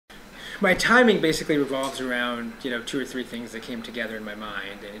my timing basically revolves around, two or three things that came together in my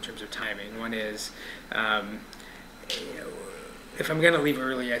mind in terms of timing. One is, if I'm going to leave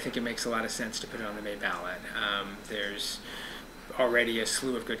early, I think it makes a lot of sense to put it on the May ballot. There's already a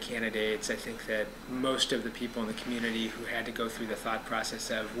slew of good candidates. I think that most of the people in the community who had to go through the thought process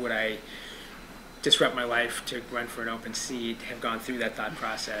of would I disrupt my life to run for an open seat have gone through that thought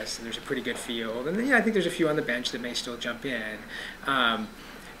process, and there's a pretty good field. And then, I think there's a few on the bench that may still jump in.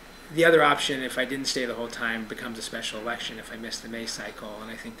 The other option, if I didn't stay the whole time, becomes a special election if I miss the May cycle,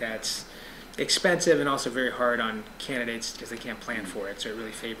 and I think that's expensive and also very hard on candidates because they can't plan for it. So it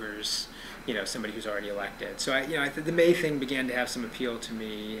really favors, somebody who's already elected. So the May thing began to have some appeal to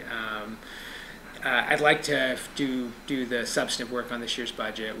me. I'd like to do the substantive work on this year's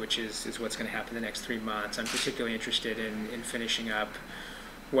budget, which is what's going to happen the next 3 months. I'm particularly interested in finishing up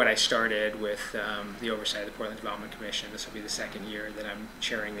what I started with the oversight of the Portland Development Commission. This will be the second year that I'm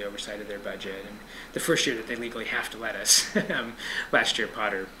chairing the oversight of their budget, and the first year that they legally have to let us. Last year,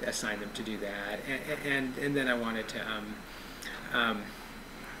 Potter assigned them to do that, and then I wanted to,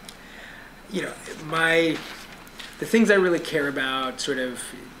 the things I really care about,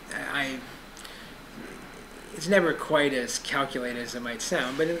 it's never quite as calculated as it might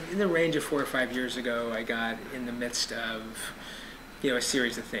sound, but in the range of 4 or 5 years ago, I got in the midst of a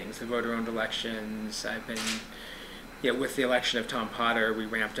series of things. The voter-owned elections. I've been, with the election of Tom Potter, we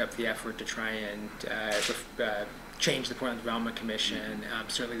ramped up the effort to try and change the Portland Development Commission.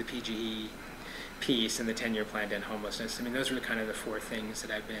 Certainly the PGE piece and the 10-year plan to end homelessness. I mean, those were kind of the 4 things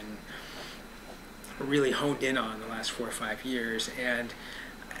that I've been really honed in on the last 4 or 5 years. And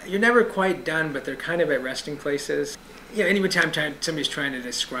you're never quite done, but they're kind of at resting places. Anytime somebody's trying to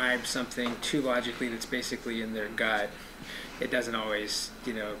describe something too logically that's basically in their gut, it doesn't always,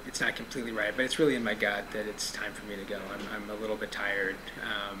 it's not completely right, but it's really in my gut that it's time for me to go. I'm a little bit tired.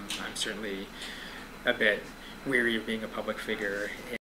 I'm certainly a bit weary of being a public figure.